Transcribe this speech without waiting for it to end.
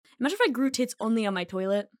Imagine if I grew tits only on my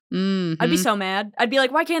toilet. Mhm. I'd be so mad. I'd be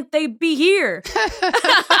like, why can't they be here?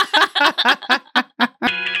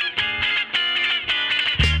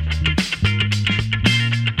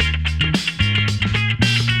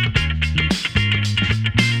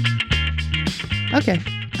 Okay.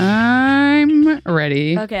 I'm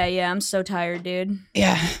ready. Okay, yeah, I'm so tired, dude.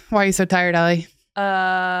 Yeah. Why are you so tired, Allie?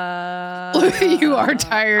 You are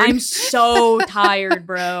tired. I'm so tired,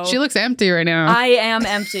 bro. She looks empty right now. I am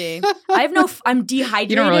empty. I'm dehydrated.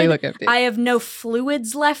 You don't really look empty. I have no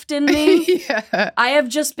fluids left in me. Yeah. I have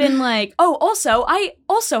just been like, I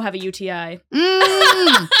also have a UTI.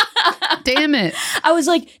 Damn it. I was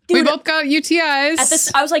like, dude. We both got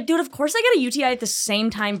UTIs. I was like, dude, of course I got a UTI at the same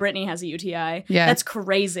time Brittany has a UTI. Yeah. That's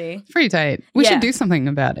crazy. Pretty tight. We Yeah. should do something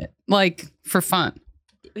about it. Like, for fun.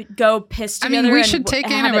 Go piss together. I mean, we and should take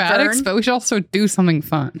have it antibiotics, burn. but we should also do something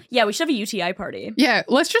fun. Yeah, we should have a UTI party. Yeah,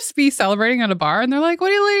 let's just be celebrating at a bar, and they're like,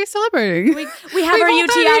 what are you ladies celebrating? We have our both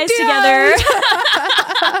UTIs had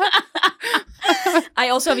together. I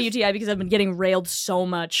also have a UTI because I've been getting railed so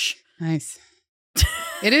much. Nice.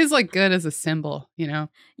 It is, like, good as a symbol, you know?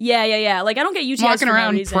 Yeah. Like, I don't get UTIs Walking for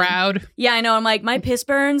around no reason. proud. Yeah, I know. I'm like, my piss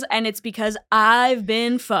burns, and it's because I've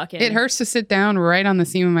been fucking. It hurts to sit down right on the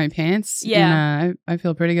seam of my pants. Yeah. And, I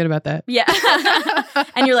feel pretty good about that. Yeah.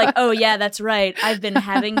 And you're like, oh, yeah, that's right. I've been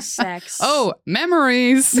having sex. Oh,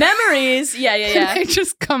 memories. Memories. Yeah. They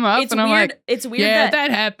just come up, It's and I'm weird. like, It's weird yeah,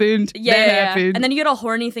 that happened. Yeah, that yeah. happened. And then you get all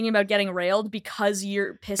horny thinking about getting railed because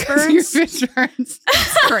your piss Your burns. bitch burns.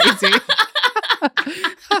 It's crazy.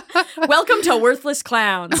 Welcome to Worthless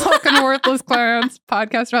Clowns. Welcome to Worthless Clowns,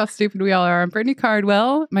 podcast about how stupid we all are. I'm Brittany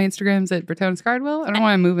Cardwell. My Instagram's at Britones Cardwell. I don't know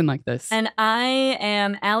why I'm moving like this. And I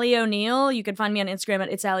am Allie O'Neill. You can find me on Instagram at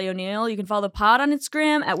It's Allie O'Neill. You can follow the pod on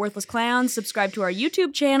Instagram at Worthless Clowns. Subscribe to our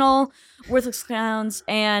YouTube channel, Worthless Clowns.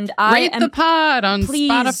 And Rate the pod on Please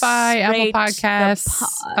Spotify, Apple rate the Podcasts.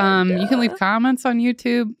 pod. You can leave comments on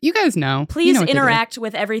YouTube. You guys know. Please You know what to do. interact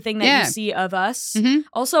with everything that Yeah. you see of us. Mhm.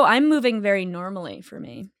 Also, I'm moving very normally for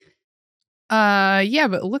me. Yeah,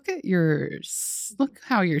 but look at yours. Look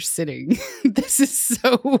how you're sitting. This is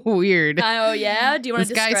so weird. Oh, yeah? Do you want This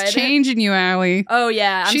to describe guy's it? changing you, Allie. Oh,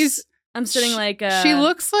 yeah. I'm sitting she- like... She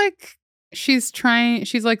looks like she's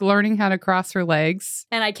like learning how to cross her legs.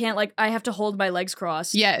 And I can't, I have to hold my legs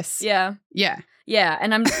crossed. Yes. Yeah. Yeah. Yeah,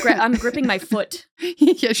 and I'm gripping my foot.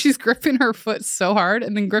 Yeah, she's gripping her foot so hard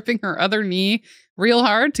and then gripping her other knee real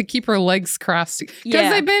hard to keep her legs crossed. Because Yeah.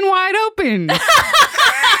 they've been wide open.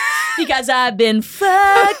 Because I've been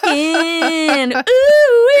fucking.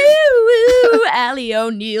 Ooh. Allie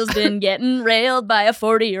O'Neill's been getting railed by a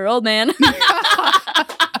 40-year-old man.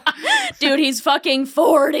 Dude, he's fucking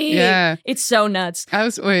 40. Yeah. It's so nuts.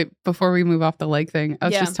 Before we move off the leg thing, I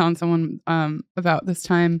was Yeah. just telling someone about this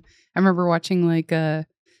time. I remember watching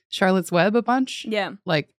Charlotte's Web a bunch. Yeah.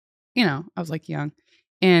 I was young.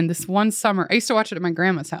 And this one summer, I used to watch it at my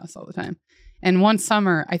grandma's house all the time. And one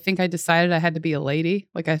summer, I think I decided I had to be a lady.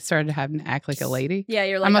 Like, I started having to act like a lady. Yeah,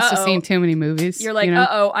 you're like, I must have uh-oh. seen too many movies. You're like, you know?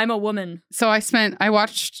 uh-oh, I'm a woman. So I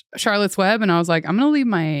watched Charlotte's Web, and I was like, I'm going to leave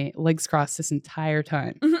my legs crossed this entire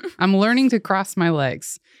time. I'm learning to cross my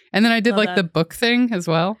legs. And then I did Love the that. book thing as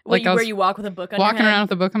well. I Where was you walk with a book on your walking head. around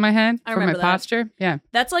with a book on my head I for my remember that. posture. Yeah.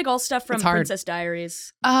 That's all stuff from It's hard. Princess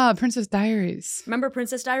Diaries. Princess Diaries. Remember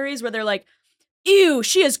Princess Diaries where they're like, ew,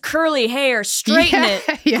 she has curly hair, straighten it.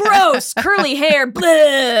 Yeah. Gross, curly hair,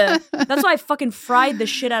 blah. That's why I fucking fried the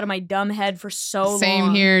shit out of my dumb head for so long.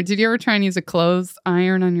 Same here. Did you ever try and use a clothes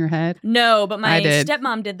iron on your head? No, but my I did.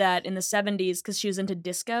 stepmom did that in the 70s because she was into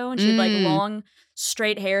disco and she had long,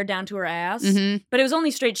 straight hair down to her ass. Mm-hmm. But it was only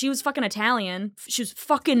straight. She was fucking Italian. She was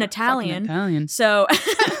fucking Italian. Italian. So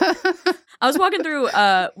I was walking through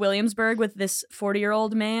Williamsburg with this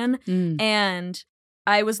 40-year-old man and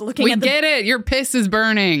I was looking We at get it. Your piss is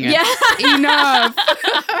burning. Yeah. Enough.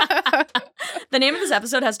 The name of this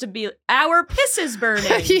episode has to be Our Piss is Burning.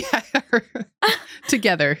 Yeah.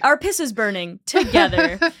 Together. Our piss is burning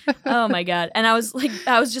together. Oh my God. And I was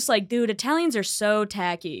just like, dude, Italians are so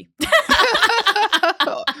tacky.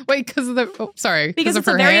 Wait, because of the sorry. Because of it's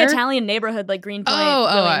a her very hair? Italian neighborhood like Greenpoint.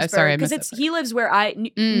 Sorry, I Because missed he lives where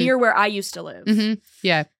near where I used to live. Mm-hmm.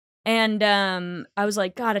 Yeah. And I was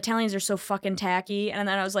like, God, Italians are so fucking tacky. And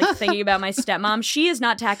then I was like thinking about my stepmom. She is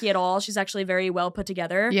not tacky at all. She's actually very well put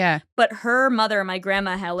together. Yeah. But her mother, my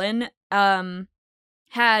grandma Helen,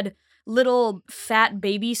 had little fat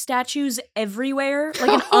baby statues everywhere,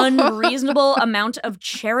 like an unreasonable amount of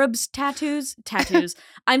cherubs tattoos.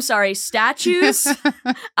 I'm sorry, statues.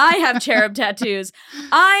 I have cherub tattoos.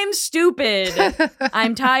 I'm stupid.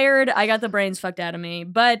 I'm tired. I got the brains fucked out of me.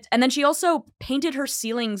 And then she also painted her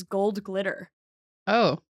ceilings gold glitter.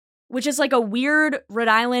 Oh. which is like a weird Rhode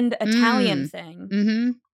Island Italian thing.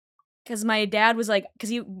 Mm-hmm. Because my dad was like, because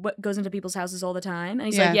he goes into people's houses all the time, and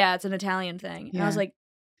he's Yeah. like, yeah, it's an Italian thing. And I was Yeah. like,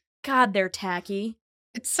 God, they're tacky.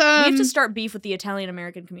 It's We have to start beef with the Italian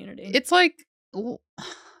American community. It's like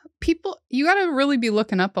people. You got to really be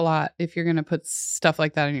looking up a lot if you're gonna put stuff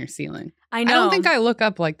like that on your ceiling. I know. I don't think I look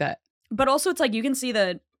up like that. But also, it's like you can see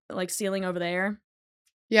the like ceiling over there.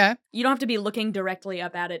 Yeah. You don't have to be looking directly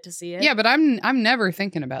up at it to see it. Yeah, but I'm never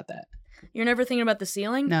thinking about that. You're never thinking about the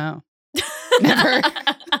ceiling? No. Never.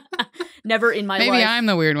 Never in my life. Maybe I'm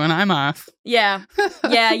the weird one. I'm off. Yeah.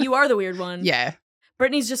 Yeah, you are the weird one. Yeah.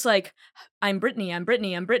 Brittany's just like, I'm Brittany, I'm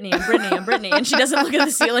Brittany, I'm Brittany, I'm Brittany, I'm Brittany. And she doesn't look at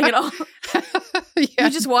the ceiling at all. Yeah. You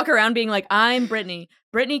just walk around being like, I'm Brittany.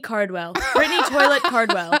 Brittany Cardwell. Brittany Toilet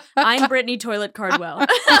Cardwell. I'm Brittany Toilet Cardwell.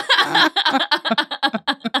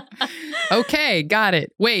 Okay, got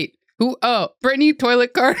it. Wait. Who? Oh, Brittany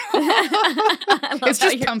Toilet Cardwell. It's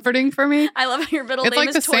just comforting for me. I love how your middle It's name like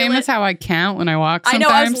is the Toilet. same as how I count when I walk I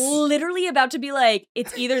sometimes. know, I was literally about to be like,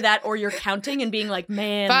 it's either that or you're counting and being like,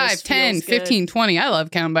 man, 5, this 10, feels good. 15, 20. I love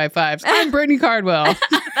counting by fives. I'm Brittany Cardwell.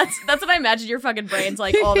 That's what I imagine your fucking brain's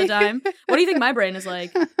like all the time. What do you think my brain is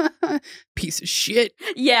like? Piece of shit.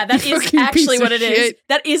 Yeah, that You is fucking actually piece what of it is. shit.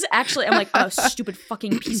 That is actually, I'm like, oh, stupid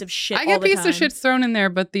fucking piece of shit I all get the piece time. of shits thrown in there,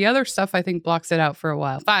 but the other stuff I think blocks it out for a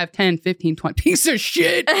while. 5, 10, 15, 20. Piece of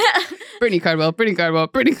shit. Brittany Cardwell, Brittany Cardwell,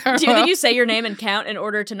 Brittany Cardwell. Do you think you say your name and count in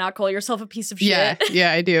order to not call yourself a piece of shit?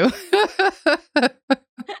 Yeah, I do.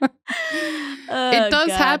 It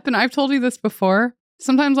does happen. I've told you this before.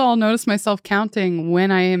 Sometimes I'll notice myself counting when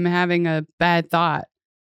I am having a bad thought.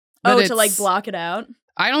 But To like block it out?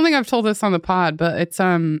 I don't think I've told this on the pod, but it's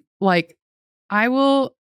like I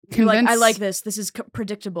will convince. I like this. This is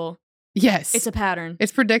predictable. Yes, It's a pattern.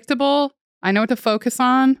 It's predictable. I know what to focus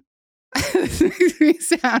on. This makes me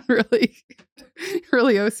sound really,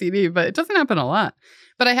 really OCD, but it doesn't happen a lot.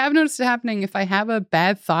 But I have noticed it happening if I have a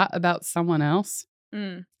bad thought about someone else.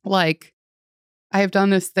 Like, I have done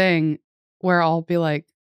this thing where I'll be like,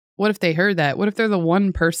 what if they heard that? What if they're the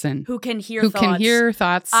one person Who can hear who thoughts? can hear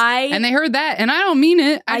thoughts and they heard that and I don't mean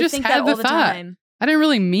it. I just think had that the all the thought. time. I didn't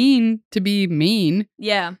really mean to be mean.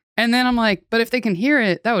 Yeah. And then I'm like, but if they can hear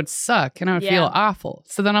it, that would suck and I would Yeah. feel awful.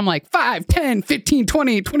 So then I'm like 5, 10, 15,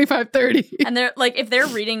 20, 25, 30. And they're like, if they're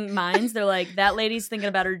reading minds, they're like, that lady's thinking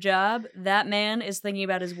about her job, that man is thinking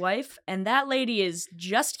about his wife, and that lady is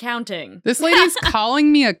just counting. This lady's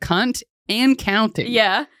calling me a cunt and counting.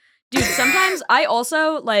 Yeah. Dude, sometimes I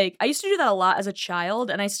also, like, I used to do that a lot as a child,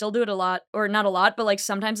 and I still do it a lot, or not a lot, but, like,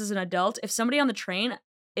 sometimes as an adult. If somebody on the train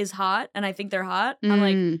is hot, and I think they're hot, I'm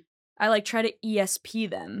like, I, like, try to ESP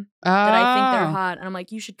them that I think they're hot, and I'm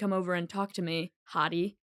like, you should come over and talk to me,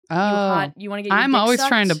 hottie. Oh. You hot? You want to get your I'm dick always sucked?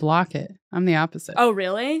 trying to block it. I'm the opposite. Oh,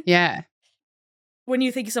 really? Yeah. When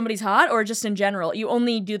you think somebody's hot, or just in general? You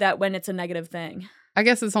only do that when it's a negative thing. I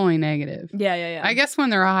guess it's only negative. Yeah. I guess when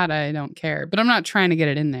they're hot, I don't care, but I'm not trying to get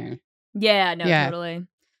it in there. Yeah, no, Yeah. totally.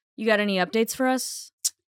 You got any updates for us?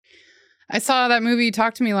 I saw that movie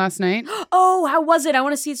Talk to Me last night. Oh, how was it? I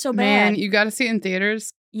want to see it so bad. Man, you got to see it in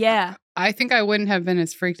theaters. Yeah. I think I wouldn't have been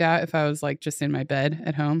as freaked out if I was like just in my bed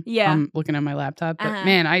at home. Yeah. Looking at my laptop. But Uh-huh.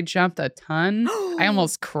 man, I jumped a ton. I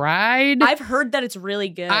almost cried. I've heard that it's really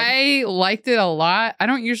good. I liked it a lot. I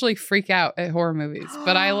don't usually freak out at horror movies,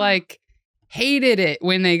 but I like hated it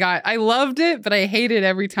when they got. I loved it, but I hated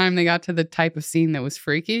every time they got to the type of scene that was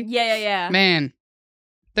freaky. Yeah. Man,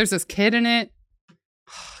 there's this kid in it.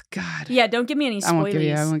 Oh, God. Yeah, don't give me any spoilers.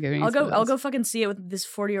 I won't give you any I'll spoilers. go fucking see it with this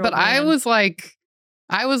 40-year-old But man.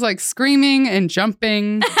 I was like screaming and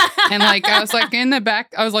jumping and like I was like in the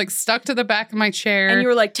back. I was like stuck to the back of my chair. And you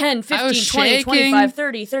were like 10, I 15, was 20, shaking, 25,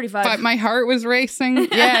 30, 35. But my heart was racing.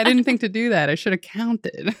 Yeah, I didn't think to do that. I should have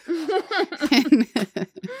counted.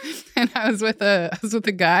 and I was with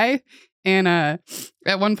a guy, and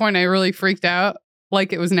at one point I really freaked out,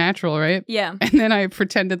 like it was natural, right? Yeah. And then I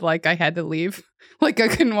pretended like I had to leave, like I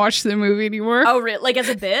couldn't watch the movie anymore. Oh, really? Like as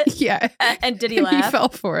a bit? Yeah. And did he And laugh? he fell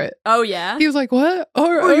for it. Oh, yeah? He was like, "What?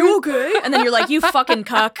 Are you okay?" And then you're like, "You fucking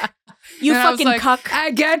cuck. You And I was fucking like, cuck.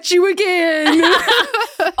 I got you again."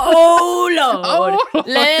 Oh, Lord. Oh, Lord.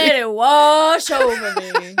 Let it wash over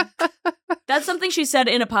me. That's something she said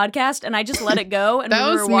in a podcast, and I just let it go. And That when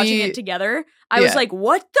we were was watching me. it together, I was Yeah. like,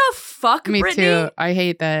 what the fuck, Me Brittany? too. I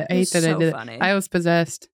hate that. I hate It's that I so did it. funny. I was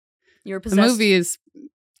possessed. You were The possessed movie is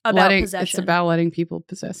about It's possession. about letting people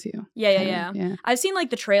possess you. Yeah. Yeah. I've seen like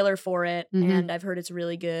the trailer for it, Mhm. and I've heard it's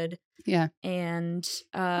really good. Yeah. And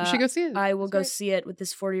You should go see it. I will It's go great. see it with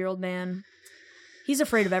this 40-year-old man. He's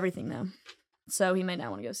afraid of everything, though. So he might not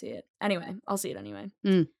want to go see it. Anyway, I'll see it anyway.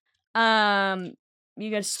 Mm. You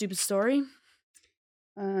got a stupid story?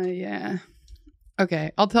 Yeah.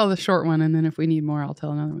 Okay, I'll tell the short one, and then if we need more, I'll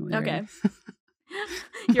tell another one later. Okay.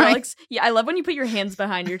 You're like, yeah, I love when you put your hands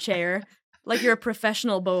behind your chair. Like you're a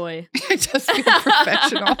professional boy. I just feel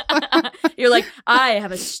professional. You're like, I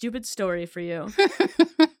have a stupid story for you.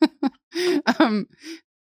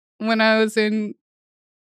 When I was doing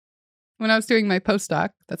my postdoc,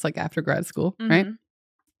 that's like after grad school, right?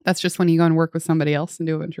 That's just when you go and work with somebody else and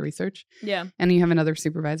do a bunch of research. Yeah. And you have another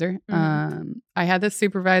supervisor. I had this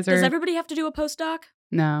supervisor. Does everybody have to do a postdoc?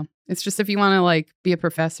 No. It's just if you want to like be a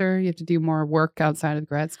professor, you have to do more work outside of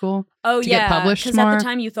grad school. Oh, to yeah. get published Because more. at the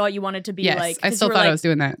time you thought you wanted to be Yes, like... I still thought I was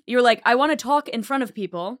doing that. You were like, I want to talk in front of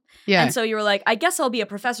people. Yeah. And so you were like, I guess I'll be a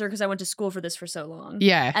professor because I went to school for this for so long.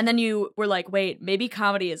 Yeah. And then you were like, wait, maybe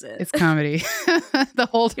comedy is it. It's comedy. The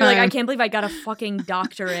whole time. You're like, I can't believe I got a fucking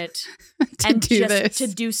doctorate to do this. to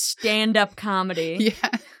do stand-up comedy.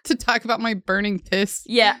 Yeah. To talk about my burning piss.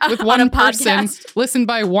 Yeah. With on one a person, podcast. listened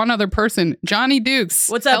by one other person, Johnny Dukes.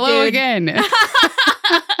 What's up, Hello dude? again.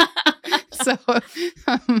 So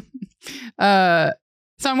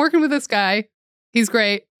I'm working with this guy. He's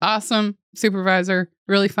great, awesome supervisor,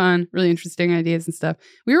 really fun, really interesting ideas and stuff.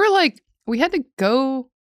 We had to go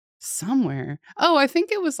somewhere. Oh, I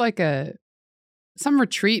think it was like some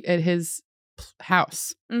retreat at his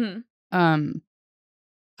house. Mm-hmm.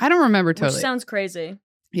 I don't remember totally. Which sounds crazy.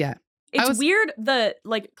 Yeah. It's weird the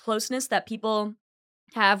like closeness that people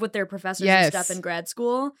have with their professors and stuff in grad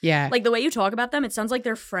school. Yeah. Like the way you talk about them, it sounds like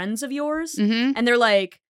they're friends of yours. Mm-hmm. And they're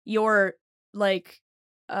like your like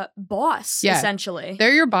boss, essentially.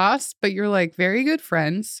 They're your boss, but you're like very good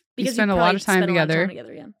friends. Because you spend a lot of time together.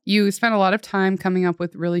 Yeah. You spend a lot of time coming up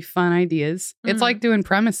with really fun ideas. It's like doing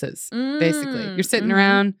premises, basically. You're sitting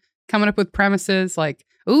around coming up with premises like,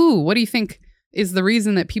 ooh, what do you think is the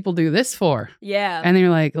reason that people do this for? Yeah. And then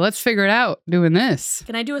you're like, let's figure it out doing this.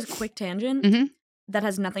 Can I do a quick tangent that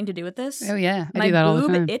has nothing to do with this? Oh, yeah. I My do that all the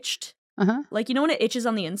time. boob itched. Like, you know when it itches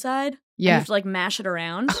on the inside? Yeah. And you have to like mash it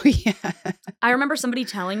around? Oh, yeah. I remember somebody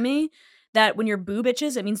telling me that when your boob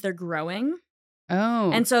itches, it means they're growing.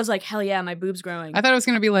 Oh. And so I was like, hell yeah, my boob's growing. I thought it was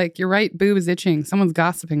going to be like, you're right, boob is itching. Someone's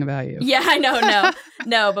gossiping about you. Yeah, I know.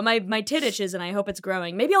 No, but my tit itches and I hope it's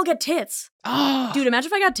growing. Maybe I'll get tits. Oh. Dude, imagine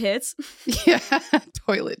if I got tits. Yeah.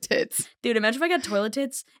 Toilet tits. Dude, imagine if I got toilet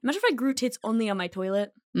tits. Imagine if I grew tits only on my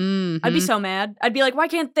toilet. Mm-hmm. I'd be so mad. I'd be like, why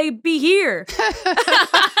can't they be here?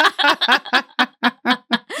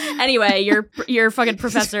 Anyway, your fucking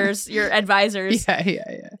professors, your advisors are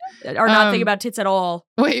not thinking about tits at all.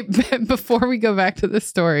 Wait, before we go back to this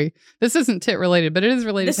story, this isn't tit related, but it is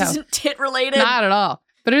related This to isn't tit related? Not at all.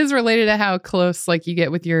 But it is related to how close like you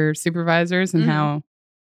get with your supervisors and how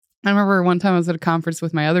I remember one time I was at a conference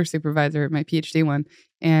with my other supervisor, my PhD one,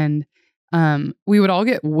 and we would all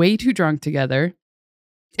get way too drunk together.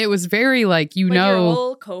 It was very like, your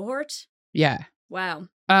whole cohort? Yeah. Wow.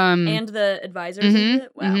 And the advisors and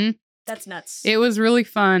shit? Wow. That's nuts. It was really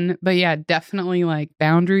fun, but yeah, definitely like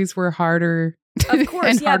boundaries were harder. Of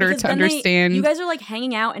course, and harder to understand. You guys are like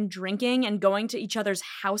hanging out and drinking and going to each other's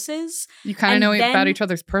houses. You kind of know about each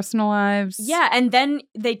other's personal lives. Yeah, and then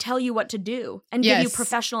they tell you what to do and give you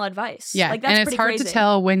professional advice. Yeah, like, that's and it's hard crazy. to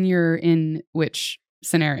tell when you're in which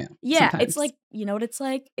scenario. Yeah, sometimes. it's like, you know what it's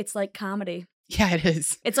like? It's like comedy. Yeah, it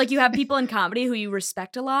is. It's like you have people in comedy who you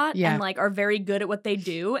respect a lot Yeah. and like are very good at what they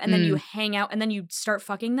do, and then you hang out and then you start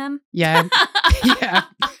fucking them. Yeah. Yeah.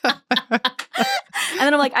 And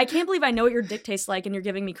then I'm like, I can't believe I know what your dick tastes like and you're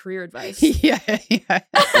giving me career advice. Yeah.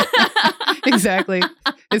 Exactly.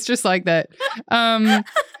 It's just like that.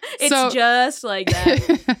 It's just like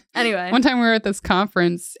that. Anyway. One time we were at this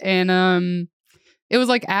conference and it was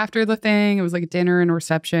like after the thing, it was like a dinner and a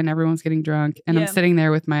reception. Everyone's getting drunk. And I'm sitting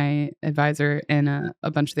there with my advisor and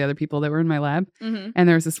a bunch of the other people that were in my lab. And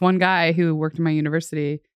there was this one guy who worked in my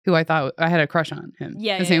university who I thought I had a crush on him.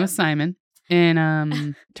 His name was Simon.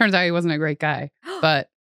 And turns out he wasn't a great guy. But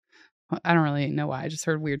I don't really know why. I just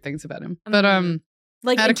heard weird things about him. But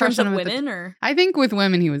like in terms of women or? I think with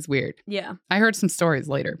women he was weird. Yeah. I heard some stories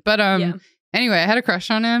later. But anyway, I had a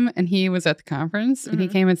crush on him and he was at the conference and he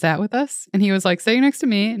came and sat with us and he was like sitting next to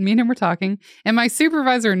me and me and him were talking. And my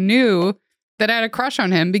supervisor knew that I had a crush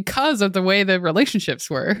on him because of the way the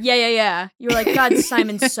relationships were. Yeah. You were like, God,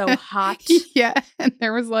 Simon's so hot. Yeah. And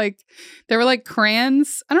there were like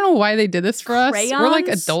crayons. I don't know why they did this for us. We're like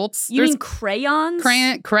adults. You mean crayons?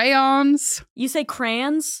 Crayons. You say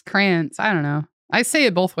crayons? Crayons. I don't know. I say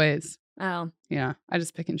it both ways. Oh. Yeah, I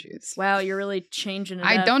just pick and choose. Wow, you're really changing it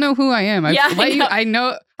I up. don't know who I am. I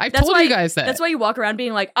know. I've told you guys that. That's why you walk around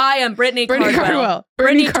being like, I am Brittany Cardwell.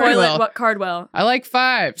 Brittany Cardwell. I like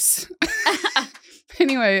fives.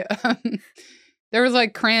 Anyway, there was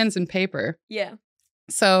like crayons and paper. Yeah.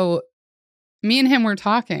 So me and him were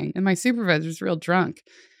talking, and my supervisor's real drunk.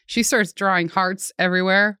 She starts drawing hearts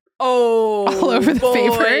everywhere. Oh, all over the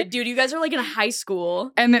paper. Dude, you guys are like in high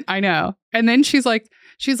school. And then I know. And then she's like,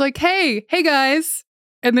 hey guys.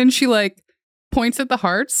 And then she like points at the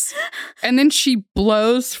hearts. And then she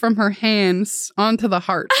blows from her hands onto the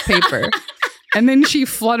heart paper. And then she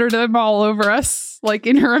fluttered them all over us, like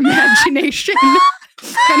in her imagination.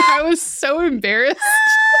 And I was so embarrassed.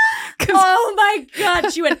 Oh my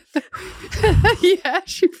God. She went, yeah.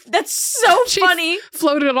 That's so funny.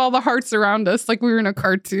 Floated all the hearts around us like we were in a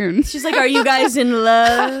cartoon. She's like, are you guys in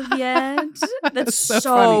love yet? That's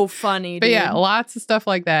so funny. But dude. yeah, lots of stuff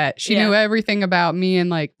like that. She knew everything about me and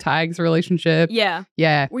like Tig's relationship. Yeah.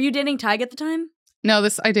 Yeah. Were you dating Tig at the time? No,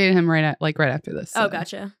 I dated him right after this. Oh,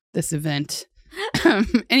 gotcha. This event.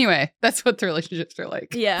 Anyway, that's what the relationships are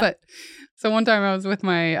like. Yeah. But so one time I was with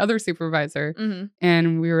my other supervisor Mm-hmm.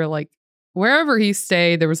 and we were like, wherever he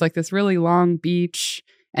stayed, there was like this really long beach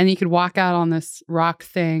and you could walk out on this rock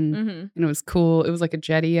thing and it was cool. It was like a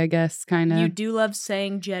jetty, I guess, kind of. You do love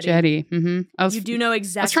saying jetty. Jetty. Mm-hmm. You do know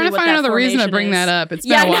exactly. I was trying to find another reason to bring that up. It's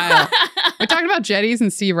been a while. We talked about jetties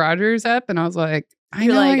and Steve Rogers up, and I was like, I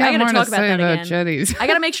gotta talk about that again. Jetties. I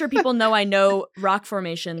gotta make sure people know I know rock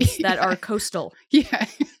formations that are coastal. Yeah.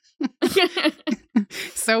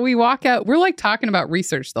 So we walk out. We're like talking about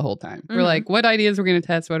research the whole time. We're like, what ideas we're gonna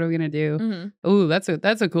test? What are we gonna do? Oh, that's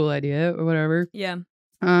a cool idea or whatever. Yeah.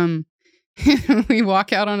 We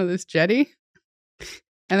walk out onto this jetty,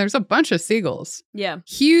 and there's a bunch of seagulls. Yeah.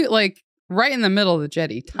 Huge, like right in the middle of the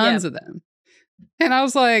jetty, tons of them. And I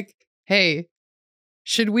was like, hey,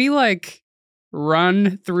 should we like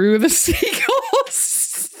run through the seagulls?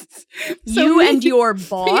 You and your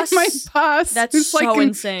boss? My boss. That's so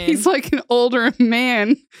insane. He's like an older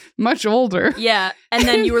man, much older. Yeah. And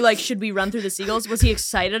then you were like, should we run through the seagulls? Was he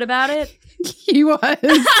excited about it? He was.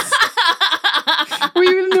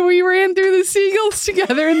 we ran through the seagulls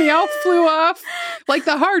together and they all flew off like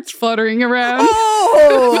the hearts fluttering around.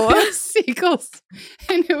 Oh! Seagulls.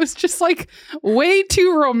 And it was just like way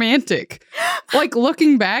too romantic. Like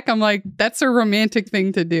looking back, I'm like, that's a romantic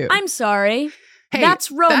thing to do. I'm sorry. Hey,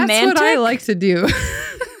 that's romantic. That's what I like to do.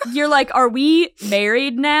 You're like, are we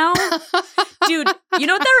married now? Dude, you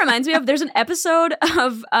know what that reminds me of? There's an episode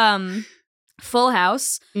of Full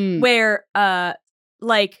House where John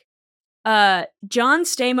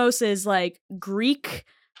Stamos's like Greek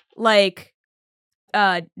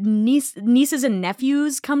nieces and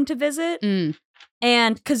nephews come to visit.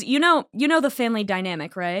 And because you know the family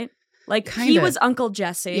dynamic, right? Like he was Uncle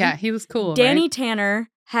Jesse. Yeah, he was cool. Danny right? Tanner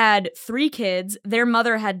had 3 kids. Their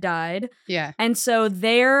mother had died. Yeah. And so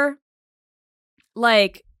they're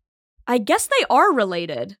like, I guess they are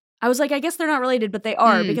related. I was like, I guess they're not related, but they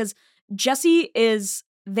are because Jesse is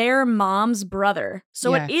their mom's brother.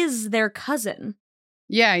 So it is their cousin.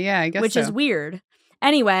 Yeah, I guess which is weird.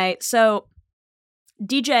 Anyway, so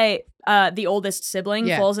DJ, the oldest sibling,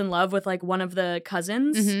 falls in love with like one of the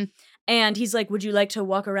cousins. And he's like, would you like to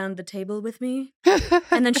walk around the table with me?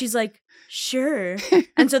 And then she's like, sure.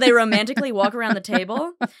 And so they romantically walk around the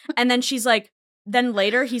table. And then she's like, then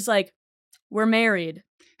later he's like, we're married.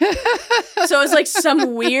 So it was like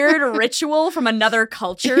some weird ritual from another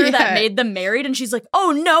culture that made them married. And she's like,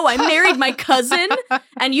 oh no, I married my cousin.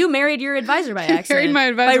 And you married your advisor by accident. Married my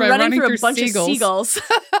advisor by running through a bunch of seagulls.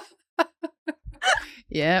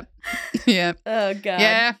 Yep. Oh, God.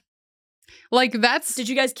 Yeah. Like that's... Did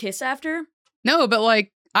you guys kiss after? No, but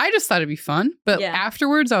like, I just thought it'd be fun. But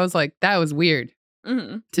afterwards, I was like, that was weird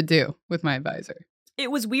to do with my advisor.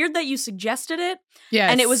 It was weird that you suggested it.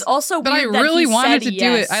 Yes. And it was also weird that I really wanted to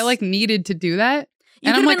do it. I like needed to do that.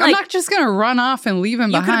 And I'm like, I'm not just going to run off and leave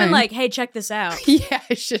him behind. You could have been like, hey, check this out. Yeah,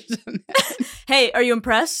 I should have done that. Hey, are you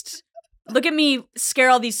impressed? Look at me scare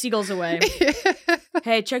all these seagulls away.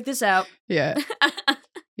 Hey, check this out. Yeah.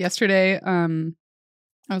 Yesterday,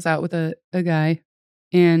 I was out with a guy,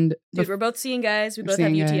 and dude, we're both seeing guys. We both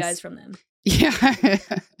have UTIs from them. Yeah.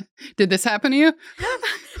 Did this happen to you?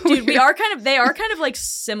 Dude, they are kind of like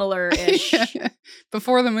similar-ish. Yeah.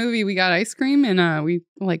 Before the movie, we got ice cream, and we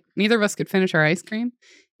like neither of us could finish our ice cream,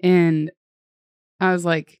 and I was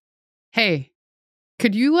like, "Hey,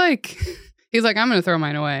 could you like?" He's like, "I'm gonna throw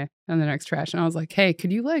mine away in the next trash," and I was like, "Hey,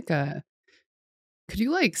 could you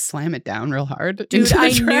slam it down real hard?" Dude, I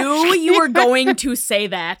knew you were going to say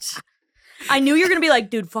that. I knew you were going to be like,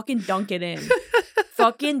 dude, fucking dunk it in.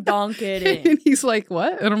 Fucking dunk it in. And he's like,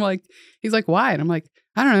 what? And I'm like, he's like, why? And I'm like,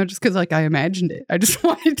 I don't know, just because like I imagined it. I just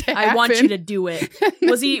wanted to happen. I want you to do it.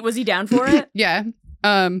 Was he down for it? Yeah.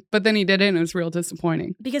 But then he did it and it was real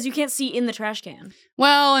disappointing. Because you can't see in the trash can.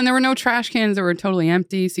 Well, and there were no trash cans that were totally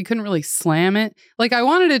empty, so you couldn't really slam it. Like, I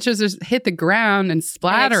wanted it to just hit the ground and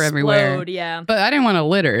splatter everywhere. Yeah. But I didn't want to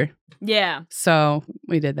litter. Yeah. So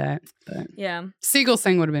we did that. But Yeah. Seagull's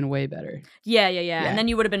thing would have been way better. Yeah. And then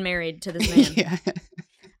you would have been married to this man.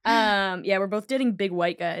 Yeah. We're both dating big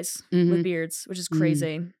white guys Mhm. with beards, which is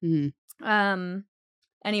crazy. Mhm.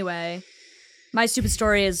 Anyway, my stupid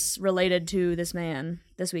story is related to this man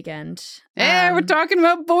this weekend. Hey, we're talking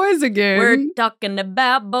about boys again. We're talking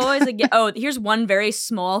about boys again. Oh, here's one very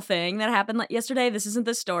small thing that happened yesterday. This isn't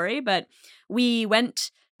the story, but we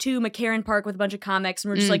went to McCarran Park with a bunch of comics and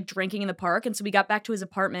we're just like drinking in the park. And so we got back to his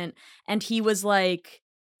apartment and he was like,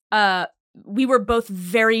 we were both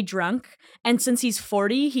very drunk. And since he's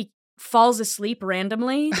 40, he falls asleep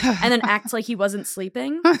randomly and then acts like he wasn't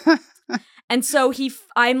sleeping. And so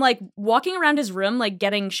I'm like walking around his room, like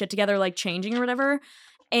getting shit together, like changing or whatever.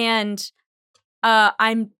 And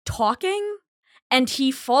I'm talking and he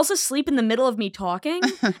falls asleep in the middle of me talking.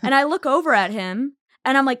 And I look over at him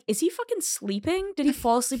and I'm like, is he fucking sleeping? Did he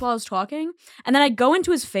fall asleep while I was talking? And then I go into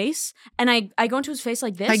his face and I go into his face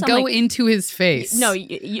like this. I go into his face. No,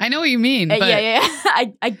 I know what you mean. But yeah.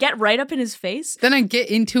 I get right up in his face. Then I get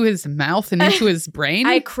into his mouth and into his brain.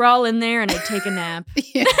 I crawl in there and I take a nap.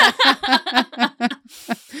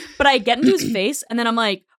 But I get into his face and then I'm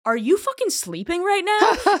like, are you fucking sleeping right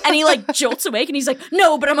now? And he like jolts awake and he's like,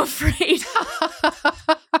 no, but I'm afraid.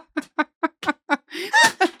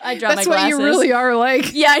 I drop That's my what glasses. you really are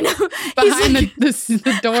like. Yeah, I know. Behind Like,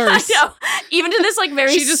 the doors. I know. Even to this like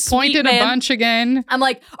very She just sweet pointed man. a bunch again. I'm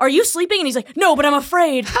like, are you sleeping? And he's like, no, but I'm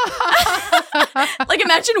afraid. Like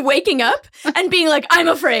imagine waking up and being like, I'm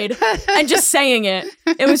afraid. And just saying it.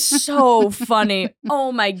 It was so funny.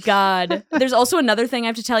 Oh my God. There's also another thing I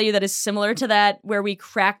have to tell you that is similar to that where we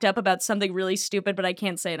cracked up about something really stupid, but I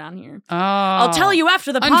can't say it on here. Oh. I'll tell you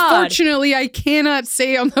after the pod. Unfortunately, I cannot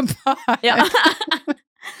say on the pod. Yeah.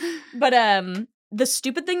 But the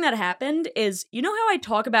stupid thing that happened is, you know how I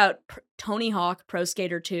talk about Tony Hawk Pro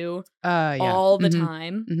Skater 2 Yeah. all the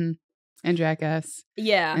time? Mm-hmm. And Jackass.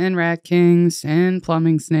 Yeah. And Rat Kings. And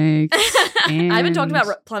Plumbing Snakes. And I haven't talked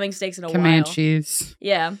about plumbing snakes in a Comanches.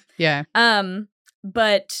 while. Yeah.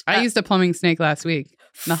 But I used a plumbing snake last week.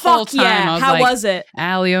 The fuck whole time yeah. I was How like, was it?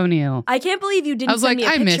 Allie O'Neill. I can't believe you didn't I was send like, me a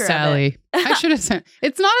I picture miss of Allie. I should have sent.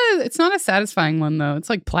 It's not a satisfying one though. It's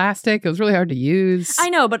like plastic. It was really hard to use. I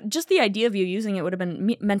know, but just the idea of you using it would have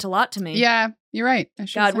been meant a lot to me. Yeah, you're right. I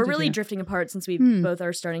should have God, we're sent it to really you. drifting apart since we both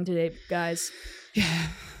are starting to date guys. Yeah.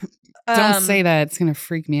 Don't say that. It's gonna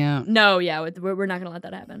freak me out. No, yeah, we're not gonna let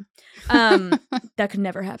that happen. That could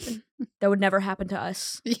never happen. That would never happen to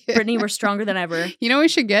us. Yeah. Brittany, we're stronger than ever. You know what we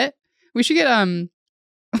should get? We should get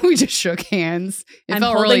we just shook hands. It I'm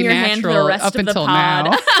felt holding really your hand for the natural rest up of the until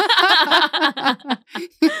pod. now.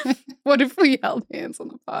 What if we held hands on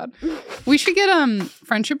the pod? We should get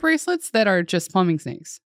friendship bracelets that are just plumbing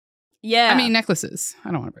snakes. Yeah. I mean necklaces.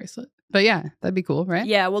 I don't want a bracelet. But yeah, that'd be cool, right?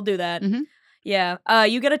 Yeah, we'll do that. Mhm. Yeah.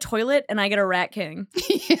 You get a toilet and I get a Rat King.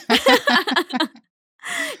 Yeah.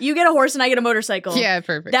 You get a horse and I get a motorcycle. Yeah,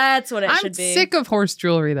 perfect. That's what it I'm should be. sick of horse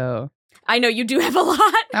jewelry though. I know you do have a lot.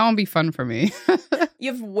 That won't be fun for me.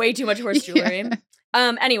 You have way too much horse jewelry.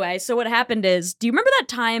 Yeah. Anyway, so what happened is, do you remember that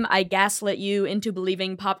time I gaslit you into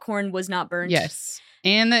believing popcorn was not burnt? Yes.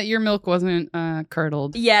 And that your milk wasn't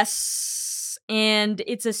curdled. Yes. And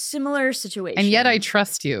it's a similar situation. And yet I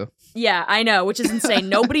trust you. Yeah, I know, which is insane.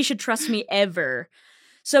 Nobody should trust me ever.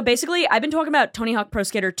 So basically, I've been talking about Tony Hawk Pro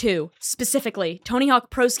Skater 2, specifically Tony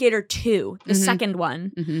Hawk Pro Skater 2, the second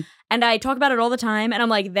one. Mm-hmm. And I talk about it all the time, and I'm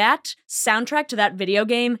like, that soundtrack to that video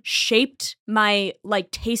game shaped my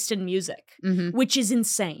like taste in music, which is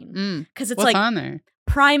insane. Because it's What's like on there?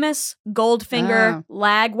 Primus, Goldfinger,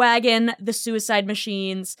 Lagwagon, The Suicide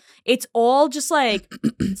Machines. It's all just like,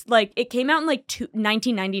 like it came out in like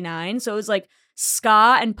 1999, so it was like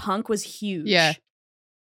ska and punk was huge. Yeah.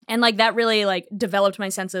 And like that really like developed my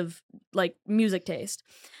sense of like music taste.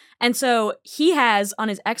 And so he has on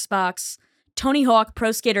his Xbox Tony Hawk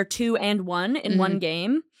Pro Skater 2 and 1 in one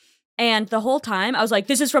game. And the whole time I was like,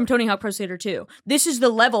 this is from Tony Hawk Pro Skater 2. This is the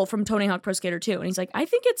level from Tony Hawk Pro Skater 2. And he's like, I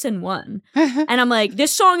think it's in 1. And I'm like,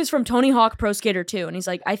 this song is from Tony Hawk Pro Skater 2. And he's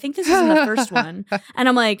like, I think this is in the first one. And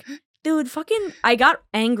I'm like, dude, fucking, I got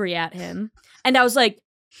angry at him. And I was like,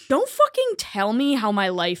 don't fucking tell me how my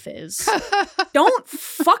life is. Don't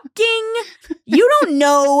fucking, you don't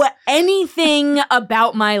know anything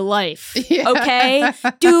about my life, okay?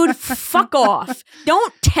 Dude, fuck off.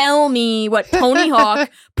 Don't tell me what Tony Hawk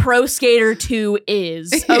Pro Skater 2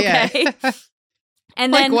 is, okay?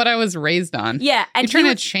 And like then what I was raised on. yeah, and You're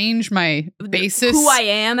trying to change my basis. who I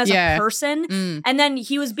am as Yeah. a person. Mm. And then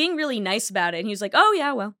he was being really nice about it. And he was like, oh,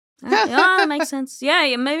 yeah, well, that makes sense.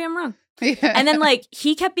 Yeah, maybe I'm wrong. Yeah. And then, like,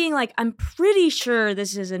 he kept being like, I'm pretty sure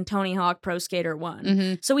this is in Tony Hawk Pro Skater 1.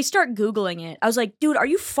 Mhm. So we start Googling it. I was like, dude, are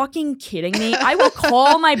you fucking kidding me? I will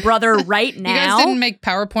call my brother right now. You guys didn't make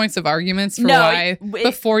PowerPoints of arguments for No, why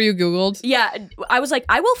before you Googled? Yeah, I was like,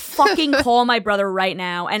 I will fucking call my brother right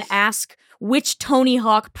now and ask which Tony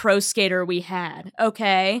Hawk Pro Skater we had,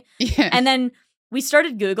 okay? Yeah. And then we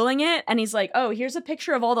started Googling it, and he's like, oh, here's a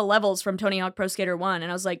picture of all the levels from Tony Hawk Pro Skater 1.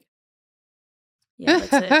 And I was like, yeah,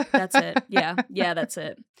 that's it. That's it. Yeah, that's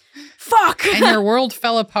it. Fuck! And your world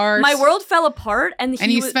fell apart. My world fell apart, and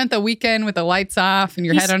you spent the weekend with the lights off and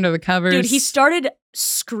your head under the covers. Dude, he started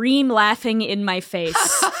scream laughing in my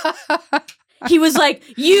face. He was like,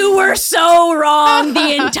 you were so wrong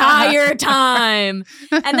the entire time.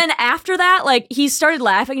 And then after that, like, he started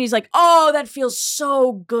laughing and he's like, oh, that feels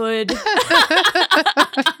so good.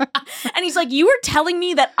 And he's like, you were telling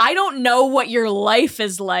me that I don't know what your life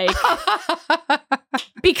is like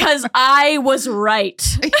because I was right.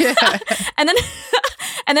 Yeah. and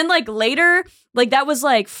then like later, like that was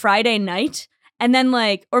like Friday night. And then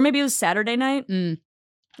like, or maybe it was Saturday night. Mm.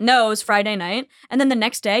 No, it was Friday night. And then the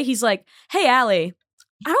next day, he's like, hey, Allie,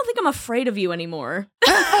 I don't think I'm afraid of you anymore.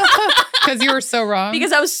 Because you were so wrong?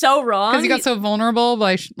 Because I was so wrong. Because you got so vulnerable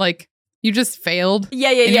by, like, you just failed.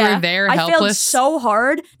 Yeah. And you were there helpless. I failed so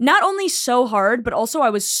hard. Not only so hard, but also I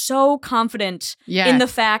was so confident in the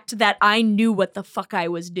fact that I knew what the fuck I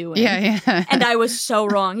was doing. Yeah. And I was so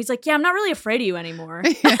wrong. He's like, yeah, I'm not really afraid of you anymore.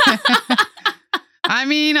 I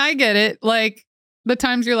mean, I get it. Like, the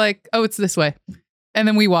times you're like, oh, it's this way. And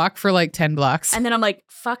then we walk for like 10 blocks. And then I'm like,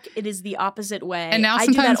 fuck, it is the opposite way. And now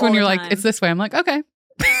sometimes when you're like, it's this way, I'm like, okay.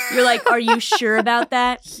 You're like, are you sure about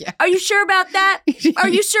that? Yeah. Are you sure about that? Are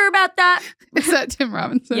you sure about that? Is that Tim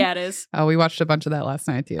Robinson? Yeah, it is. Oh, we watched a bunch of that last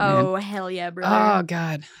night too. Oh, man. hell yeah, brother. Oh,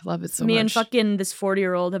 God. I love it so much. Me and fucking this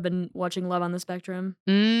 40-year-old have been watching Love on the Spectrum.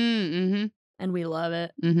 Mm-hmm. And we love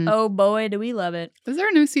it. Mm-hmm. Oh, boy, do we love it. Is there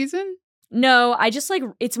a new season? No, I just like,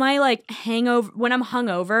 it's my like hangover, when I'm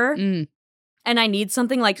hungover and I need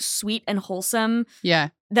something like sweet and wholesome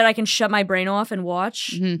that I can shut my brain off and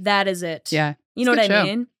watch. Mm-hmm. That is it. Yeah. You know what I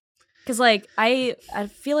mean? Because like, I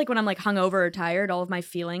feel like when I'm like hungover or tired, all of my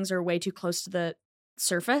feelings are way too close to the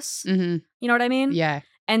surface. Mm-hmm. You know what I mean? Yeah.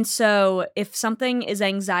 And so if something is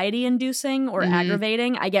anxiety inducing or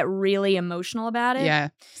aggravating, I get really emotional about it. Yeah.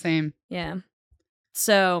 Same. Yeah.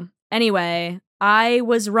 So anyway, I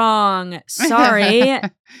was wrong. Sorry.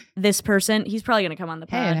 This person, he's probably going to come on the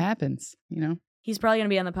pod. Hey, it happens, you know? He's probably going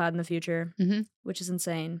to be on the pod in the future, which is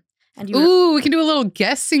insane. And ooh, we can do a little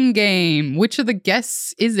guessing game. Which of the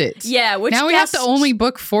guests is it? Yeah, which now we have to only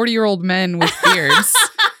book 40-year-old men with beards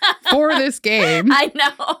for this game. I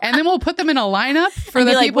know. And then we'll put them in a lineup for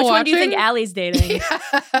the like, people which watching. one do you think Allie's dating?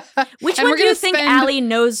 Which one do you think Allie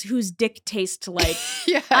knows whose dick tastes like?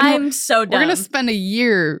 Yeah, I'm so dumb. We're going to spend a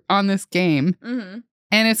year on this game, and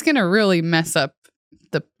it's going to really mess up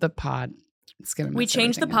the pod. It's gonna we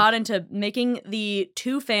changed the pod into making the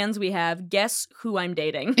two fans we have guess who I'm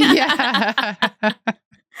dating. Yeah.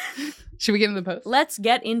 Should we get into the post? Let's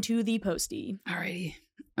get into the postie. Alrighty.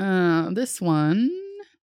 This one.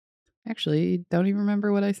 Actually, don't even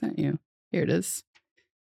remember what I sent you. Here it is.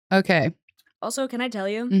 Okay. Also, can I tell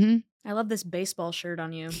you? Mm-hmm. I love this baseball shirt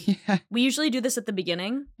on you. Yeah. We usually do this at the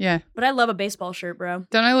beginning. Yeah. But I love a baseball shirt, bro.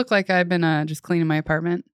 Don't I look like I've been just cleaning my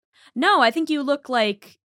apartment? No, I think you look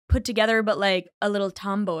like put together, but like a little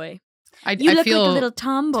tomboy. I look feel like a little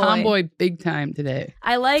tomboy. Tomboy big time today.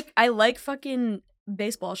 I like fucking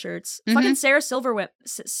baseball shirts. Fucking Sarah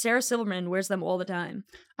Silverman wears them all the time.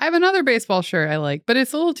 I have another baseball shirt I like, but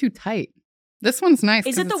it's a little too tight. This one's nice.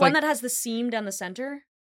 Is it the one that has the seam down the center?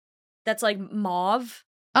 That's like mauve.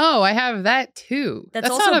 Oh, I have that too. That's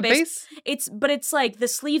also not a base. It's like the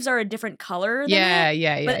sleeves are a different color. Yeah.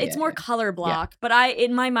 But it's more color block. But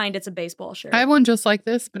in my mind, it's a baseball shirt. I have one just like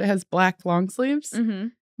this, but it has black long sleeves. Mm-hmm.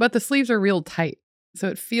 But the sleeves are real tight, so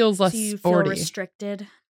it feels less so you sporty. Feel restricted.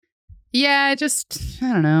 Yeah, I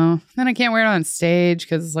don't know. Then I can't wear it on stage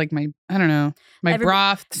because like my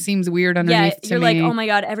bra seems weird underneath. Yeah, you're like, oh my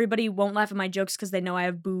god, everybody won't laugh at my jokes because they know I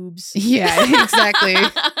have boobs. Yeah, exactly.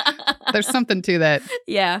 There's something to that.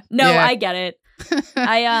 Yeah. No, I get it.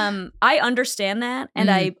 I understand that,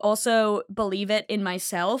 and I also believe it in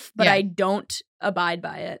myself, but I don't abide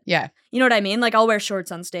by it. Yeah. You know what I mean? Like I'll wear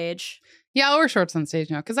shorts on stage. Yeah, I'll wear shorts on stage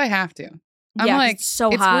now because I have to. I'm yeah, like, it's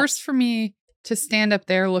so it's hot. worse for me to stand up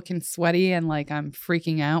there looking sweaty and like I'm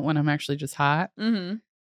freaking out when I'm actually just hot. Mm-hmm.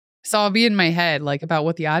 So I'll be in my head like about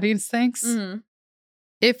what the audience thinks. Mm-hmm.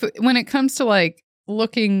 when it comes to like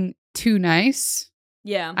looking too nice,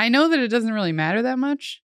 Yeah. I know that it doesn't really matter that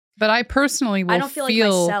much, but I personally will I don't feel like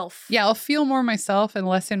myself. Yeah, I'll feel more myself and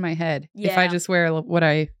less in my head if I Yeah. just wear what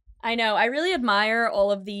I know. I really admire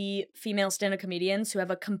all of the female stand-up comedians who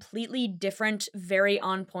have a completely different, very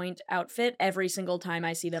on-point outfit every single time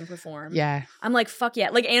I see them perform. Yeah. I'm like, fuck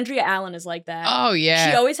yeah. Like, Andrea Allen is like that. Oh,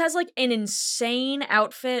 yeah. She always has, like, an insane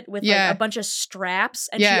outfit with, like, a bunch of straps,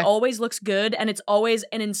 and she always looks good, and it's always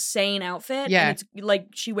an insane outfit, and it's, like,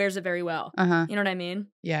 she wears it very well. Uh-huh. You know what I mean?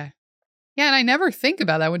 Yeah. Yeah, and I never think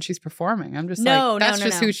about that when she's performing. I'm just that's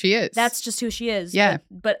just who she is. That's just who she is. Yeah.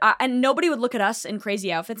 But and nobody would look at us in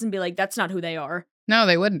crazy outfits and be like, that's not who they are. No,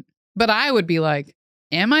 they wouldn't. But I would be like,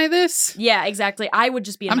 am I this? Yeah, exactly. I would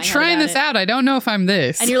just be in I'm my head trying about this it. out. I don't know if I'm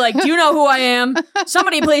this. And you're like, do you know who I am?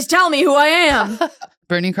 Somebody please tell me who I am.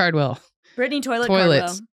 Brittany Cardwell. Brittany Toilets.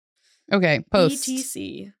 Cardwell. Okay, post.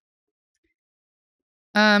 ETC.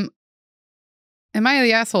 Am I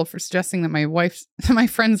the asshole for suggesting that my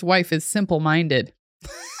friend's wife is simple-minded?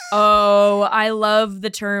 Oh, I love the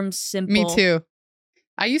term simple. Me too.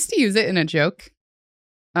 I used to use it in a joke.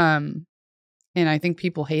 And I think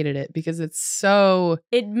people hated it because it's so...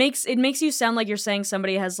 It makes you sound like you're saying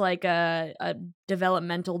somebody has like a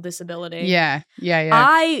developmental disability. Yeah.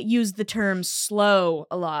 I use the term slow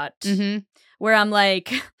a lot. Mm-hmm. Where I'm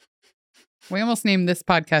like... We almost named this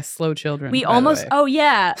podcast Slow Children. We almost... Oh,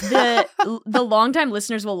 yeah. The longtime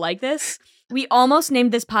listeners will like this. We almost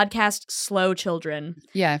named this podcast Slow Children.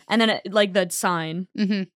 Yeah. And then like the sign.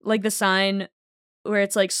 Mm-hmm. Like the sign where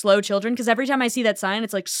it's like Slow Children. Because every time I see that sign,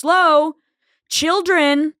 it's like Slow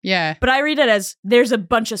Children. Yeah. But I read it as there's a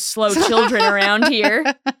bunch of slow children around here.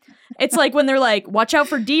 It's like when they're like, watch out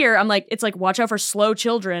for deer. I'm like, it's like, watch out for slow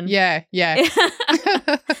children. Yeah.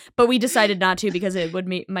 But we decided not to because it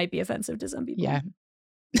might be offensive to some people. Yeah.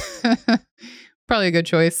 Probably a good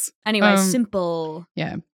choice. Anyway, simple.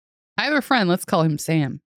 Yeah. I have a friend. Let's call him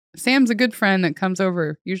Sam. Sam's a good friend that comes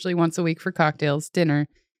over usually once a week for cocktails, dinner,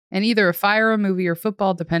 and either a fire, a movie, or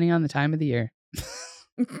football, depending on the time of the year.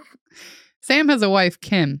 Sam has a wife,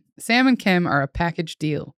 Kim. Sam and Kim are a package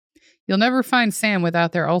deal. You'll never find Sam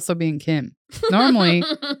without there also being Kim. Normally,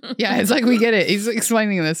 yeah, it's like we get it. He's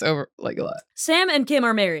explaining this over like a lot. Sam and Kim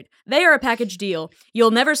are married. They are a package deal.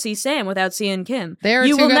 You'll never see Sam without seeing Kim.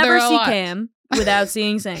 You will never see lot. Kim without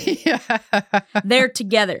seeing Sam. Yeah. They're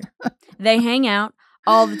together. They hang out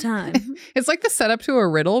all the time. It's like the setup to a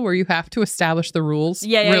riddle where you have to establish the rules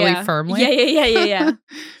really firmly. Yeah.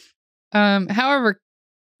 However,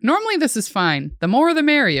 normally this is fine. The more the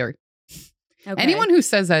merrier. Okay. Anyone who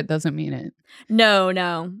says that doesn't mean it.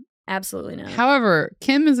 No, absolutely not. However,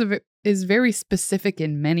 Kim is very specific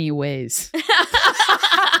in many ways.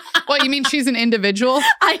 What, you mean she's an individual?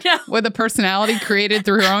 I know. With a personality created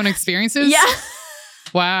through her own experiences? Yeah.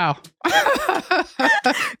 Wow.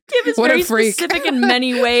 Kim is What very a freak. specific in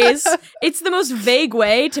many ways. It's the most vague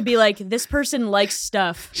way to be like, this person likes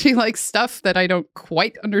stuff. She likes stuff that I don't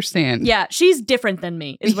quite understand. Yeah, she's different than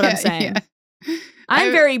me, is what I'm saying. Yeah.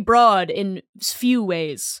 I'm very broad in few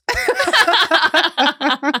ways.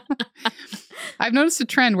 I've noticed a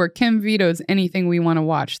trend where Kim vetoes anything we want to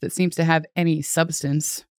watch that seems to have any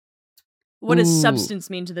substance. What does substance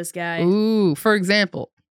mean to this guy? Ooh, for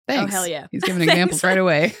example. Thanks. Oh, hell yeah. He's giving examples right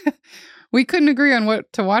away. We couldn't agree on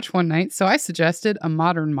what to watch one night, so I suggested a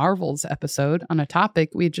Modern Marvels episode on a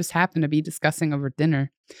topic we just happened to be discussing over dinner.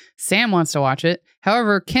 Sam wants to watch it.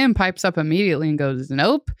 However, Kim pipes up immediately and goes,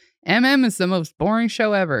 nope, MM is the most boring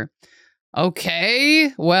show ever.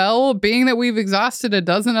 Okay, well, being that we've exhausted a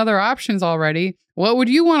dozen other options already, what would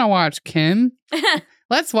you want to watch, Kim?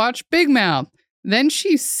 Let's watch Big Mouth. Then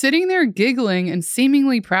she's sitting there giggling and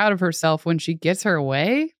seemingly proud of herself when she gets her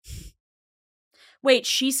way. Wait,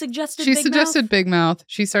 she suggested She Big suggested Mouth? Big Mouth.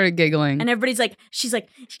 She started giggling. And everybody's like, she's like,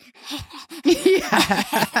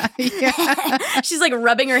 yeah. she's like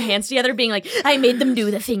rubbing her hands together, being like, I made them do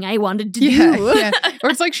the thing I wanted to do. Yeah. Or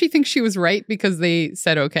it's like she thinks she was right because they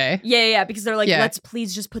said okay. Yeah, because they're like, Yeah. let's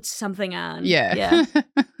please just put something on. Yeah.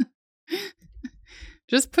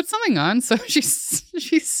 Just put something on so she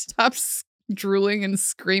stops drooling and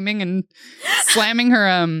screaming and slamming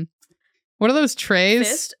her what are those trays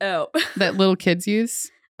Fist? Oh. that little kids use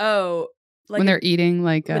Oh. Like when they're eating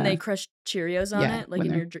like when they crush Cheerios on yeah, it, like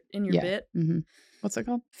when in your yeah. bit. Mm-hmm. What's that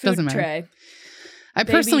called? Food Doesn't matter. tray. I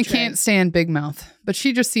Baby personally tray. can't stand Big Mouth, but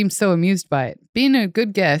she just seems so amused by it. Being a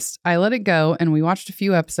good guest, I let it go and we watched a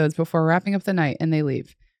few episodes before wrapping up the night and they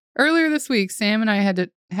leave. Earlier this week, Sam and I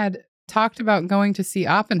had talked about going to see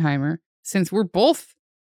Oppenheimer since we're both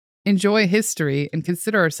enjoy history and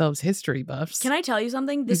consider ourselves history buffs. Can I tell you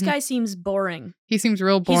something? This guy seems boring. He seems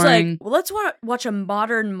real boring. He's like, well, let's watch a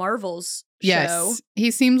modern Marvels show.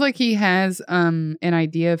 He seems like he has an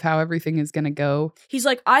idea of how everything is going to go. He's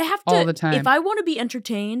like, I have to, all the time. If I want to be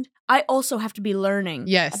entertained, I also have to be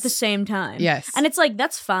learning at the same time. Yes. And it's like,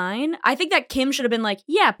 that's fine. I think that Kim should have been like,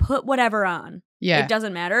 yeah, put whatever on. Yeah. It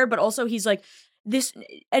doesn't matter. But also he's like,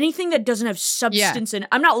 anything that doesn't have substance in,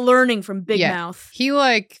 I'm not learning from Big Mouth. He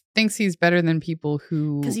like thinks he's better than people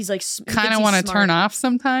who, because he's like kind of want to turn off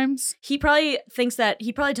sometimes. He probably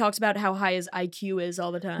talks about how high his IQ is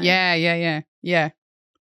all the time. Yeah.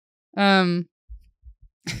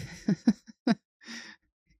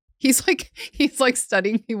 He's like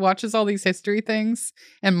studying. He watches all these history things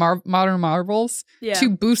and modern marvels to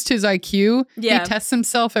boost his IQ. Yeah. He tests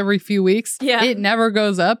himself every few weeks. Yeah. It never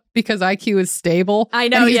goes up because IQ is stable. I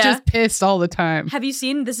know, and he's just pissed all the time. Have you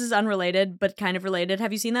seen, this is unrelated, but kind of related.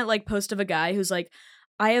 Have you seen that like post of a guy who's like,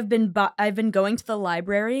 I've been going to the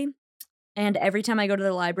library, and every time I go to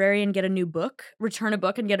the library and get a new book, return a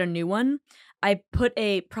book and get a new one, I put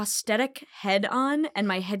a prosthetic head on, and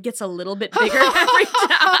my head gets a little bit bigger every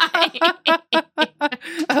time.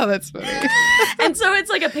 Oh, that's funny. And so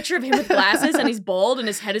it's like a picture of him with glasses, and he's bald, and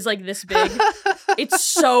his head is like this big. It's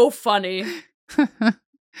so funny.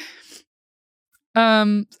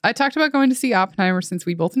 I talked about going to see Oppenheimer since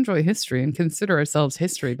we both enjoy history and consider ourselves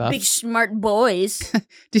history buffs. Big smart boys.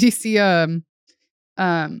 Did you see Shane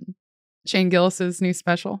Gillis's new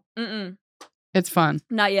special? Mm-mm. It's fun.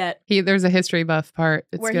 Not yet. There's a history buff part.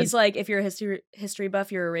 It's where good. He's like, if you're a history buff,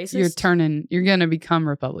 you're a racist. You're gonna become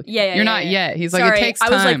Republican. Yeah, you're not yet. He's like, it takes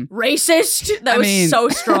time. I was like, racist? That was so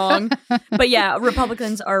strong. But yeah,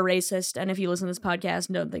 Republicans are racist. And if you listen to this podcast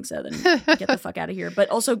and don't think so, then get the fuck out of here. But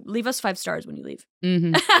also leave us 5 stars when you leave.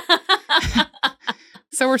 Mm-hmm.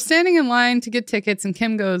 So we're standing in line to get tickets, and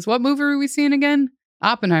Kim goes, what movie are we seeing again?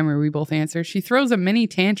 Oppenheimer, we both answer. She throws a mini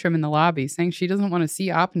tantrum in the lobby, saying she doesn't want to see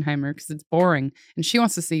Oppenheimer because it's boring, and she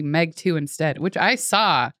wants to see Meg 2 instead, which I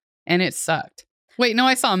saw, and it sucked. Wait, no,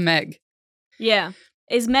 I saw Meg. Yeah.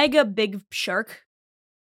 Is Meg a big shark?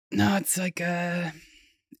 No, it's like a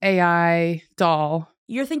AI doll.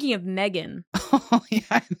 You're thinking of Megan. Oh, yeah,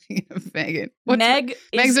 I'm thinking of Megan.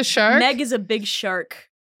 Meg's a shark? Meg is a big shark.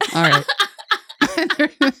 All right.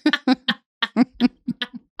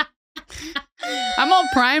 I'm all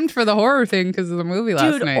primed for the horror thing because of the movie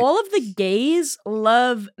last night. Dude, all of the gays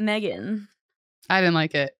love Megan. I didn't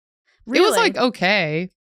like it. Really? It was like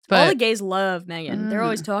okay. But all the gays love Megan. They're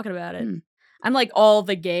always talking about it. I'm like, all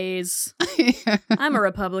the gays. I'm a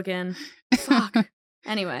Republican. Fuck.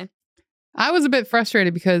 Anyway. I was a bit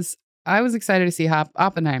frustrated because I was excited to see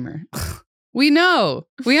Oppenheimer. We know.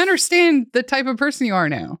 We understand the type of person you are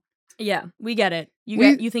now. Yeah, we get it.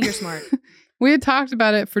 You think you're smart. We had talked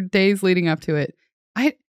about it for days leading up to it.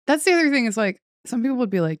 That's the other thing is like some people would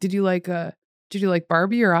be like, did you like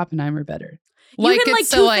Barbie or Oppenheimer better? You can like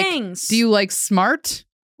two things. Do you like smart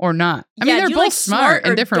or not? I mean, they're both like smart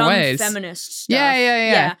in different ways. Feminist stuff.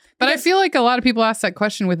 Yeah. But I feel like a lot of people ask that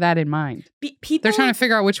question with that in mind. They're trying to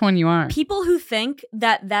figure out which one you are. People who think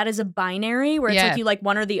that is a binary where it's like you like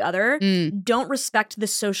one or the other don't respect the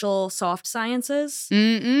social soft sciences.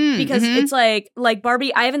 Because it's like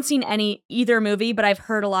Barbie, I haven't seen either movie, but I've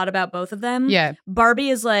heard a lot about both of them. Yeah. Barbie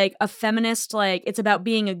is like a feminist, like it's about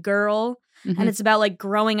being a girl. And it's about like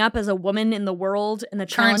growing up as a woman in the world and the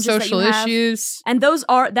challenges current social that you have. issues. And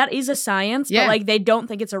that is a science, but like they don't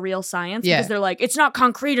think it's a real science because they're like, it's not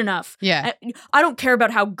concrete enough. Yeah. I don't care about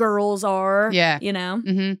how girls are. Yeah. You know?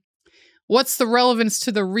 Mm-hmm. What's the relevance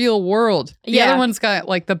to the real world? The other one's got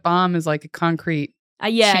like the bomb is like a concrete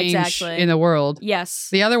change exactly. in the world. Yes.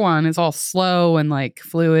 The other one is all slow and like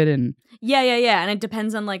fluid and Yeah. And it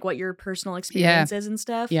depends on like what your personal experience is and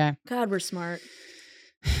stuff. Yeah. God, we're smart.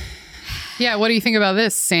 Yeah, what do you think about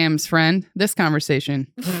this, Sam's friend? This conversation.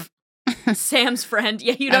 Sam's friend.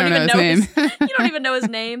 Yeah, you don't even know his name. You don't even know his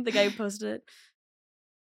name, the guy who posted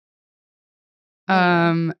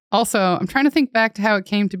it. Also, I'm trying to think back to how it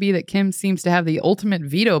came to be that Kim seems to have the ultimate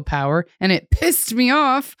veto power, and it pissed me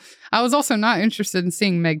off. I was also not interested in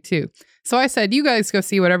seeing Meg 2. So I said, you guys go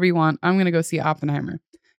see whatever you want. I'm going to go see Oppenheimer.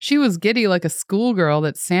 She was giddy like a schoolgirl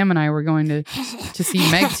that Sam and I were going to see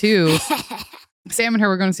Meg 2. Sam and her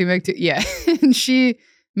were going to see Meg 2. Yeah. And she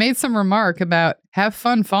made some remark about have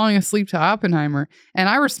fun falling asleep to Oppenheimer. And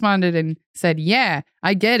I responded and said, yeah,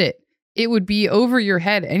 I get it. It would be over your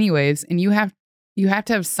head anyways. And you have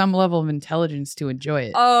to have some level of intelligence to enjoy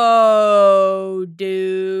it. Oh,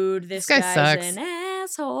 dude. This guy sucks. An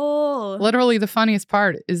asshole. Literally the funniest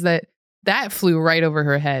part is that flew right over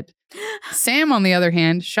her head. Sam, on the other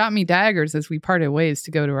hand, shot me daggers as we parted ways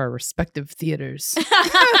to go to our respective theaters.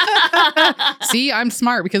 See, I'm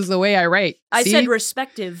smart because of the way I write. I See? said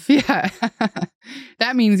respective. Yeah.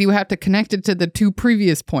 That means you have to connect it to the 2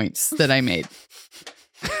 previous points that I made.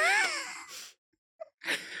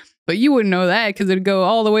 But you wouldn't know that because it'd go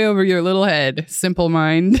all the way over your little head. Simple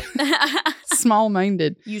mind.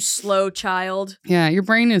 Small-minded. You slow child. Yeah, your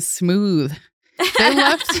brain is smooth. They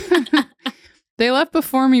left. They left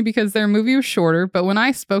before me because their movie was shorter, but when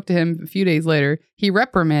I spoke to him a few days later, he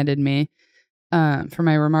reprimanded me for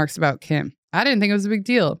my remarks about Kim. I didn't think it was a big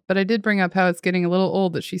deal, but I did bring up how it's getting a little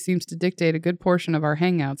old that she seems to dictate a good portion of our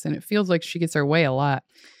hangouts, and it feels like she gets her way a lot.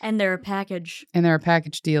 And they're a package. And they're a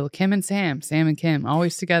package deal. Kim and Sam and Kim,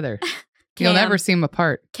 always together. You'll never see them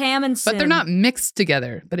apart. Cam and Sim. But they're not mixed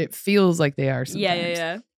together, but it feels like they are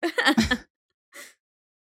sometimes. Yeah.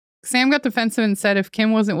 Sam got defensive and said if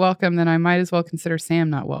Kim wasn't welcome, then I might as well consider Sam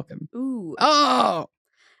not welcome. Ooh.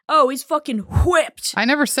 Oh, he's fucking whipped. I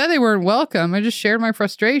never said they weren't welcome. I just shared my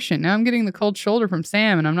frustration. Now I'm getting the cold shoulder from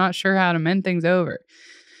Sam, and I'm not sure how to mend things over.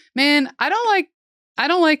 Man, I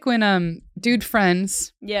don't like when dude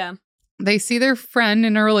friends, Yeah. they see their friend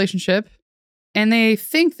in a relationship and they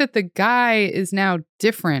think that the guy is now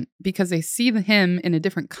different because they see him in a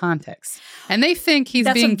different context. And they think he's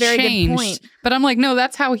That's being a very changed. good point. But I'm like, no,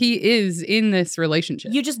 that's how he is in this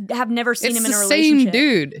relationship. You just have never seen It's him in a the relationship.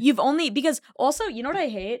 same dude. You've only, because also, you know what I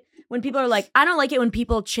hate? When people are like, I don't like it when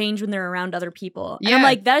people change when they're around other people. And I'm Yeah.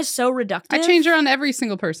 like, that is so reductive. I change around every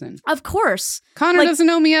single person. Of course. Connor doesn't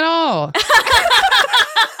know me at all.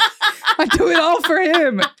 I do it all for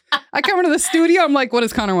him. I come into the studio. I'm like, what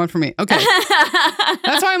does Connor want from me? Okay.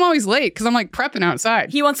 That's why I'm always late, because I'm like prepping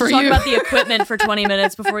outside. He wants to for talk you. about the equipment for 20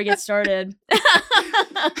 minutes before we get started.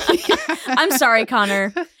 I'm sorry,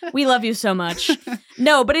 Connor. We love you so much.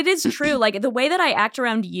 No, but it is true. Like, the way that I act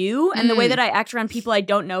around you and the way that I act around people I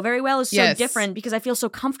don't know very well is so Yes. different because I feel so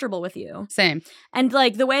comfortable with you. Same. And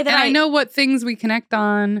like the way that And I know what things we connect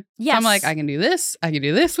on. Yes. So I'm like, I can do this. I can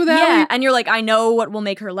do this with Allie. Yeah, and you're like, I know what will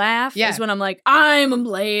make her laugh. Yeah. Is when I'm like, I'm a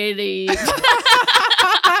lady.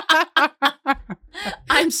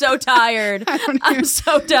 I'm so tired. I'm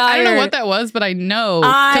so tired. I don't know what that was, but I know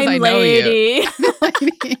because I I'm know lady.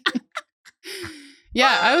 you.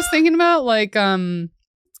 Yeah, I was thinking about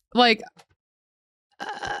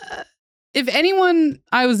if anyone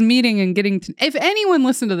I was meeting and getting to, if anyone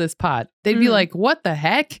listened to this pod, they'd be like, what the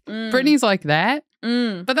heck? Brittany's like that?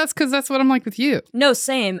 But that's because that's what I'm like with you. No,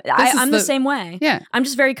 same. is I'm the same way. Yeah. I'm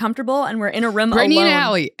just very comfortable and we're in a room Brittany alone.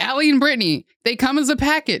 and Allie and Brittany, they come as a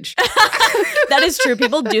package. That is true.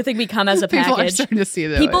 People do think we come as a package. People are starting to see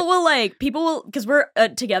that. People will, because we're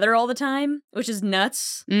together all the time, which is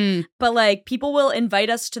nuts. But like, people will invite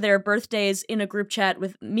us to their birthdays in a group chat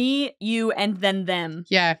with me, you, and then them.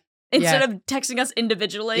 Yeah. Instead of texting us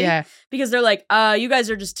individually. Yeah. Because they're like, you guys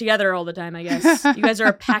are just together all the time, I guess. You guys are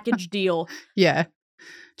a package deal. Yeah.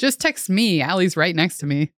 Just text me. Allie's right next to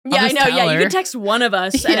me. I'll Yeah, I just know. tell Yeah, her. you could text one of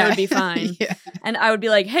us and it would be fine. Yeah. And I would be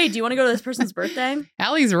like, hey, do you want to go to this person's birthday?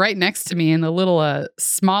 Allie's right next to me in the little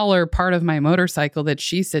smaller part of my motorcycle that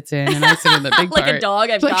she sits in, and I sit in the big Like part. a dog,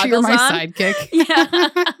 I have Like you're goggles my on. sidekick. Yeah.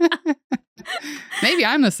 Maybe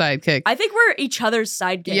I'm the sidekick. I think we're each other's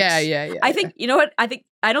sidekicks. Yeah. I think, you know what?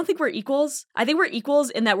 I don't think we're equals. I think we're equals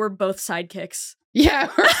in that we're both sidekicks. Yeah.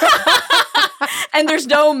 And there's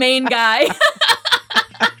no main guy.